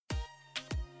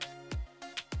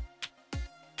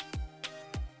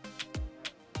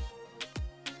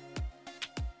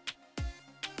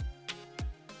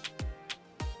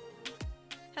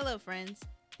Hello, friends.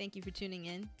 Thank you for tuning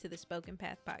in to the Spoken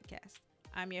Path podcast.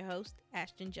 I'm your host,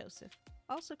 Ashton Joseph,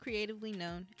 also creatively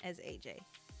known as AJ.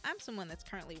 I'm someone that's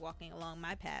currently walking along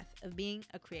my path of being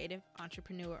a creative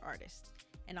entrepreneur artist.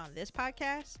 And on this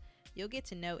podcast, you'll get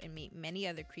to know and meet many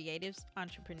other creatives,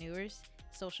 entrepreneurs,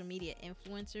 social media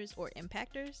influencers, or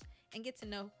impactors, and get to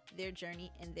know their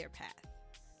journey and their path.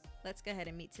 Let's go ahead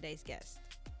and meet today's guest.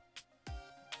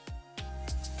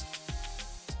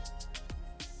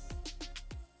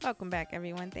 Welcome back,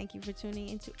 everyone. Thank you for tuning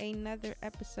into another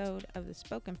episode of the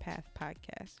Spoken Path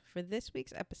podcast. For this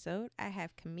week's episode, I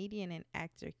have comedian and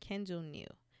actor Kendall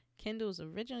Neal. Kendall is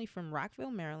originally from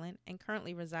Rockville, Maryland, and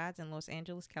currently resides in Los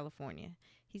Angeles, California.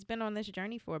 He's been on this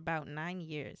journey for about 9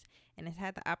 years and has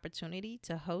had the opportunity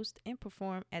to host and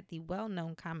perform at the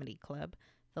well-known comedy club,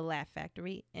 The Laugh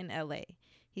Factory, in LA.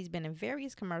 He's been in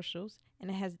various commercials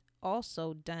and has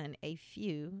also done a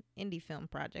few indie film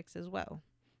projects as well.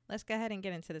 Let's go ahead and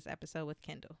get into this episode with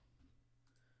Kendall.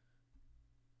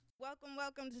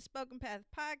 Welcome to Spoken Path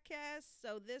Podcast.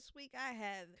 So this week I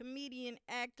have comedian,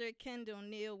 actor Kendall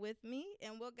Neal with me,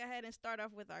 and we'll go ahead and start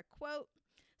off with our quote.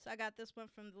 So I got this one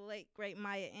from the late, great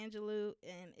Maya Angelou,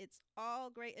 and it's all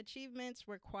great achievements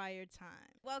require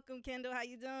time. Welcome, Kendall. How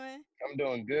you doing? I'm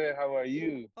doing good. How are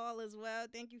you? All is well.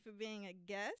 Thank you for being a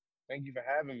guest. Thank you for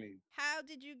having me. How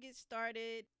did you get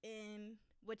started in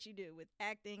what you do with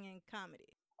acting and comedy?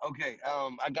 Okay,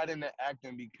 I got into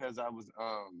acting because I was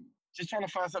just trying to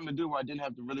find something to do where I didn't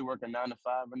have to really work a 9 to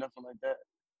 5 or nothing like that.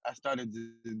 I started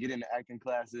to get into acting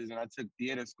classes, and I took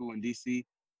theater school in DC.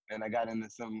 And I got into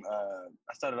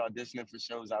I started auditioning for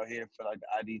shows out here for like the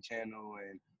ID channel,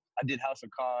 and I did House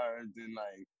of Cards and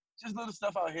like just little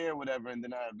stuff out here, whatever. And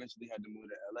then I eventually had to move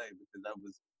to LA because that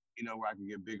was, where I could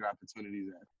get bigger opportunities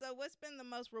at. So what's been the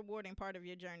most rewarding part of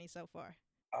your journey so far?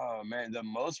 Oh man, the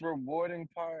most rewarding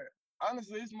part,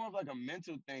 honestly, it's more of like a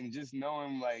mental thing. Just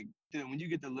knowing like when you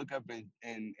get to look up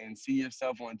and see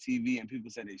yourself on TV and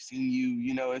people say they've seen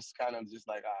you, it's kind of just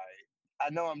like, all right, I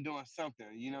know I'm doing something.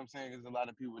 You know what I'm saying? There's a lot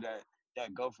of people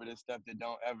that go for this stuff that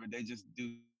don't ever. They just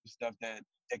do stuff that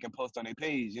they can post on their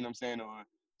page. You know what I'm saying? Or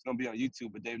it's gonna be on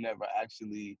YouTube, but they've never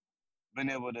actually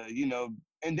been able to,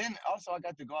 And then also I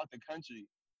got to go out the country,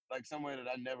 like somewhere that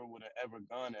I never would have ever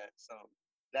gone at. So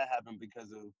that happened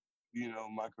because of,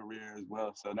 my career as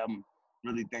well. So I'm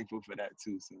really thankful for that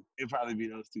too. So it'd probably be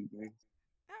those two things.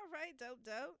 All right,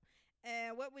 dope.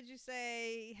 And what would you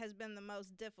say has been the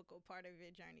most difficult part of your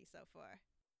journey so far?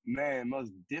 Man,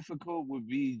 most difficult would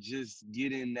be just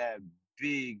getting that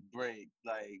big break.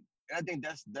 Like, and I think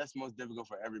that's most difficult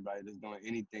for everybody that's doing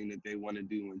anything that they want to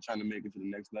do and trying to make it to the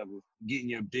next level. Getting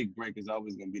your big break is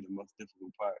always going to be the most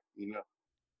difficult part.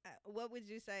 What would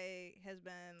you say has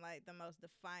been like the most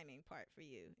defining part for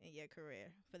you in your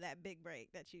career for that big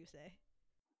break that you say?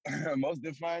 Most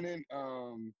defining,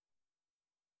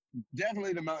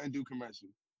 definitely the Mountain Dew commercial.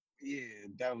 Yeah,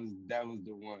 that was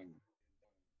the one.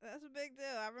 That's a big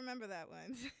deal. I remember that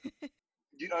one.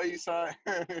 You saw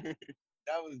it.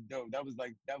 That was dope. That was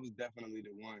definitely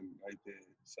the one right there.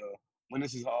 So when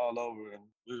this is all over,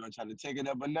 we're gonna try to take it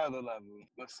up another level.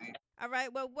 We'll see. All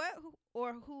right. Well,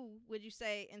 or who would you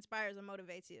say inspires or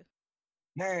motivates you?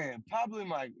 Man, probably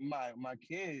my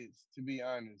kids, to be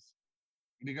honest,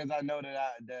 because I know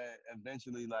that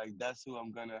eventually like that's who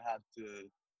I'm gonna have to.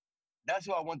 That's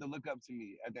who I want to look up to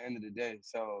me at the end of the day.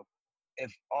 So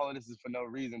if all of this is for no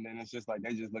reason, then it's just like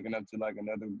they just looking up to like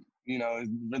another. It's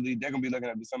really they're gonna be looking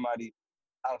up to somebody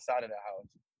outside of the house,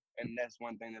 and that's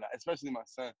one thing that especially my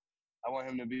son, I want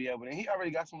him to be able. And he already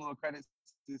got some little credits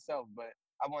to himself, but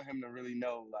I want him to really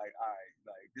know like, all right,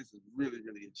 like this is really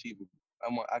really achievable.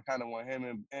 I kind of want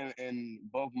him and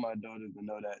both of my daughters to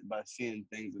know that by seeing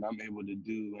things that I'm able to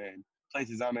do and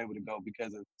places I'm able to go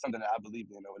because of something that I believe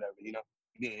in or whatever.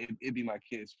 Yeah, it'd be my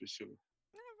kids for sure.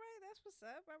 All right, that's what's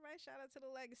up. All right, shout out to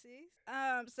the legacies.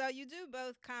 So you do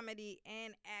both comedy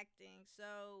and acting.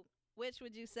 So which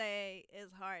would you say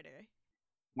is harder?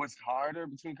 What's harder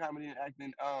between comedy and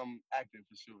acting? Acting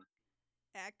for sure.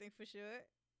 Acting for sure.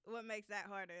 What makes that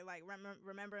harder? Like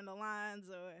remembering the lines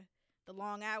or the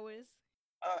long hours?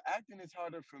 Acting is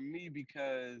harder for me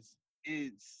because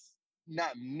it's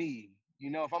not me.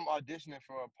 If I'm auditioning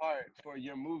for a part for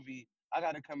your movie, I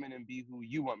gotta come in and be who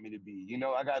you want me to be.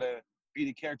 I gotta be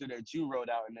the character that you wrote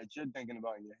out and that you're thinking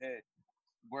about in your head.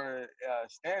 Where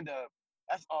stand up,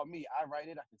 that's all me. I write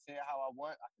it. I can say it how I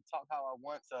want. I can talk how I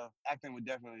want. So acting would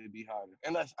definitely be harder,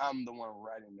 unless I'm the one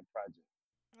writing the project.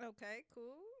 Okay,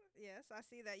 cool. Yes, I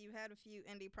see that you had a few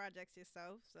indie projects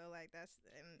yourself. So like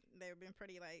and they've been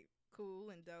pretty like cool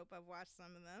and dope. I've watched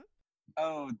some of them.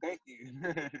 Oh, thank you.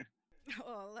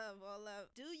 All love, all love.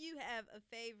 Do you have a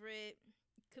favorite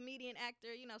comedian, actor,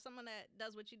 someone that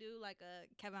does what you do, like a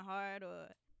Kevin Hart or,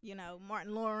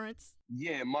 Martin Lawrence?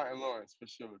 Yeah, Martin Lawrence for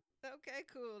sure. Okay,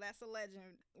 cool. That's a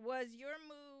legend. Was your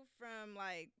move from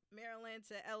like Maryland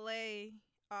to LA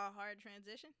a hard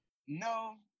transition?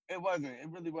 No, it wasn't. It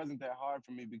really wasn't that hard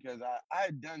for me because I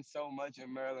had done so much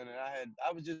in Maryland and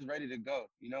I was just ready to go.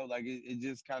 Like it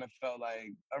just kind of felt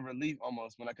like a relief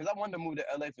almost because I wanted to move to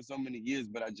LA for so many years,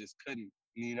 but I just couldn't,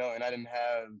 and I didn't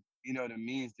have, the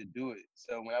means to do it.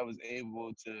 So when I was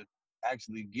able to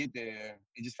actually get there,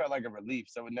 it just felt like a relief.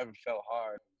 So it never felt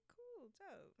hard. Cool,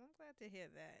 dope. I'm glad to hear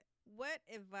that. What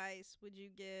advice would you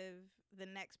give the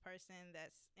next person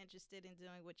that's interested in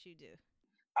doing what you do?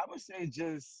 I would say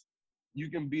just you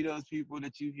can be those people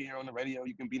that you hear on the radio.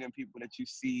 You can be them people that you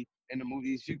see in the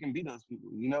movies. You can be those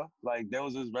people, Like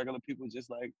those is regular people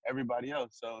just like everybody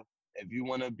else. So if you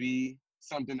want to be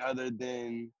something other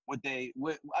than what I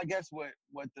guess what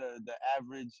the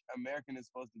average American is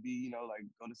supposed to be, like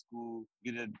go to school,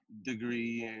 get a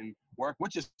degree and work,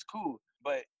 which is cool.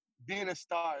 But being a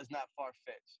star is not far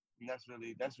fetched. And that's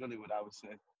really what I would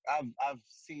say. I've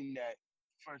seen that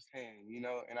firsthand,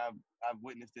 and I've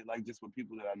witnessed it like just with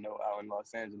people that I know out in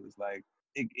Los Angeles. Like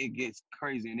it gets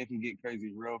crazy and it can get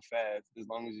crazy real fast as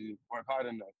long as you work hard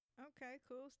enough. Okay,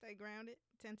 cool. Stay grounded.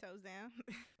 10 toes down.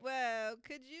 Well,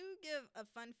 could you give a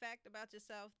fun fact about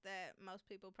yourself that most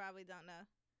people probably don't know?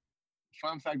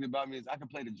 Fun fact about me is I can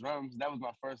play the drums. That was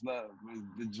my first love, was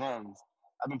the drums.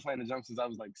 I've been playing the drums since I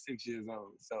was like 6 years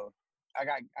old. So I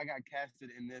got casted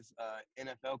in this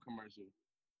NFL commercial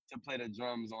to play the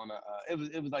drums on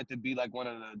it was like to be like one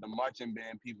of the marching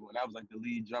band people, and I was like the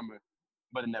lead drummer,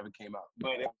 but it never came out.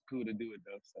 But it was cool to do it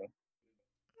though. So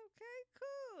Okay,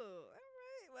 cool. All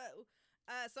right. Well,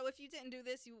 so if you didn't do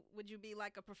this, would you be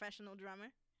like a professional drummer?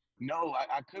 no,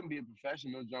 I couldn't be a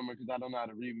professional drummer because I don't know how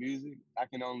to read music. I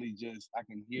can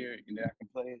hear it and then I can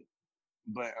play it.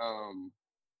 But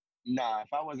nah,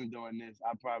 if I wasn't doing this,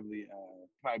 I'd probably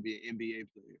be an NBA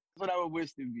player. That's what I would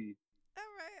wish to be. All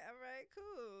right,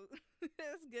 cool.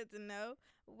 That's good to know.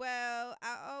 Well,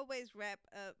 I always wrap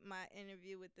up my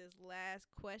interview with this last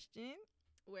question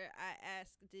where I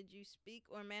ask, did you speak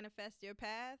or manifest your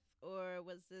path, or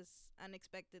was this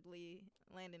unexpectedly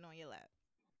landing on your lap?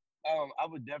 I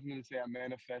would definitely say I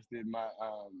manifested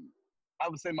I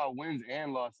would say my wins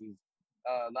and losses.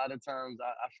 A lot of times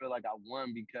I feel like I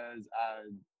won because I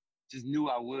just knew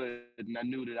I would, and I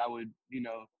knew that I would,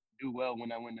 do well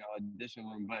when I went in the audition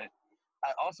room. But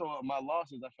I also my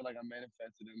losses, I feel like I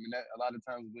manifested them, and that a lot of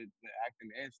times with acting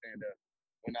and stand up,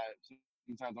 when I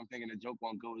sometimes I'm thinking a joke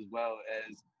won't go as well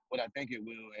as what I think it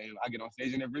will, and I get on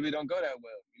stage and it really don't go that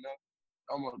well.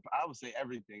 Almost I would say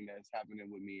everything that's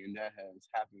happening with me, and that has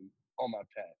happened on my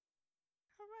path.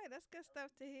 All right, that's good stuff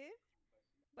to hear.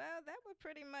 Well, that would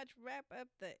pretty much wrap up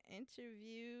the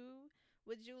interview.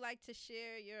 Would you like to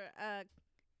share your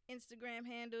Instagram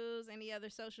handles, any other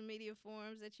social media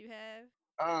forms that you have?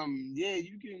 Yeah,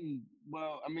 you can.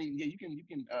 Well, I mean, yeah, you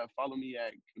can follow me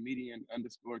at comedian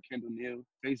underscore Kendall Neal.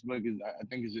 Facebook is I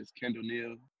think it's just Kendall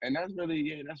Neal, and that's really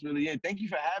it. Thank you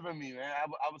for having me, man.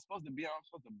 I was supposed to be on. I'm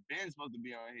supposed to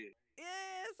be on here.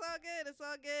 Yeah, it's all good. It's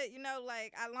all good.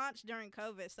 Like I launched during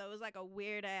COVID, so it was like a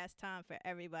weird ass time for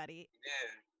everybody.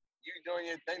 Yeah, you doing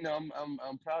your thing though.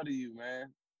 I'm proud of you,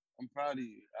 man. I'm proud of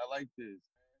you. I like this.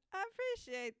 I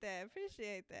appreciate that.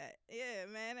 Appreciate that. Yeah,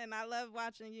 man. And I love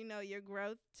watching, your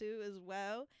growth too as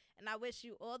well. And I wish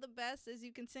you all the best as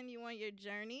you continue on your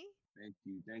journey. Thank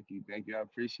you. I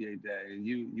appreciate that, and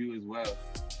you as well.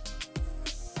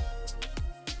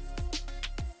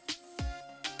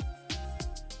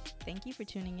 Thank you for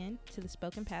tuning in to the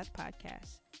Spoken Path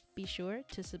podcast. Be sure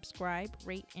to subscribe,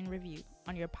 rate, and review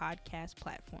on your podcast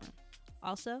platform.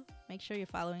 Also, make sure you're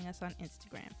following us on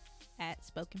Instagram at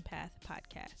Spoken Path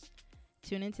Podcast.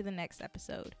 Tune into the next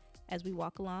episode as we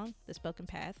walk along the Spoken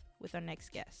Path with our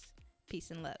next guest. Peace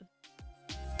and love.